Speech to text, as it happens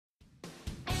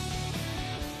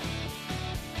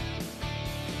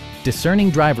Discerning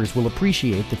drivers will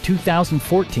appreciate the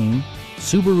 2014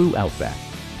 Subaru Outback.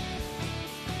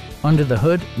 Under the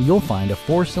hood, you'll find a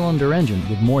 4-cylinder engine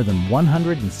with more than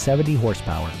 170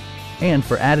 horsepower. And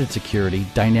for added security,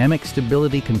 dynamic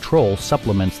stability control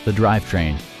supplements the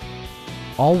drivetrain.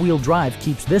 All-wheel drive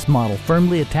keeps this model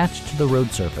firmly attached to the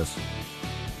road surface.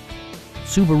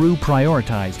 Subaru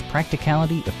prioritized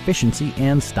practicality, efficiency,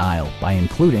 and style by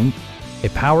including a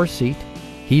power seat,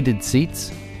 heated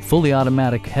seats, fully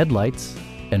automatic headlights,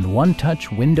 and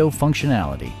one-touch window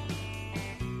functionality.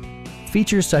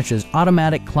 Features such as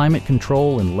automatic climate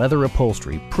control and leather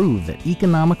upholstery prove that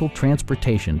economical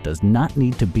transportation does not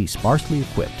need to be sparsely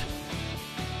equipped.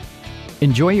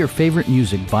 Enjoy your favorite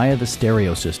music via the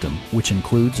stereo system, which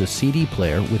includes a CD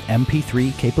player with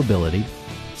MP3 capability,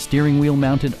 steering wheel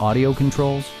mounted audio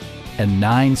controls, and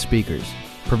 9 speakers,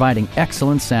 providing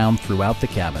excellent sound throughout the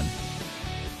cabin.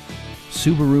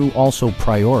 Subaru also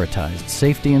prioritized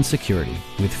safety and security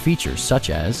with features such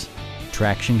as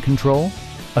traction control,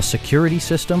 a security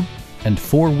system, and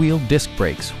 4-wheel disc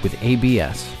brakes with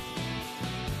ABS.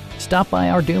 Stop by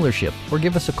our dealership or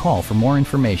give us a call for more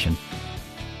information.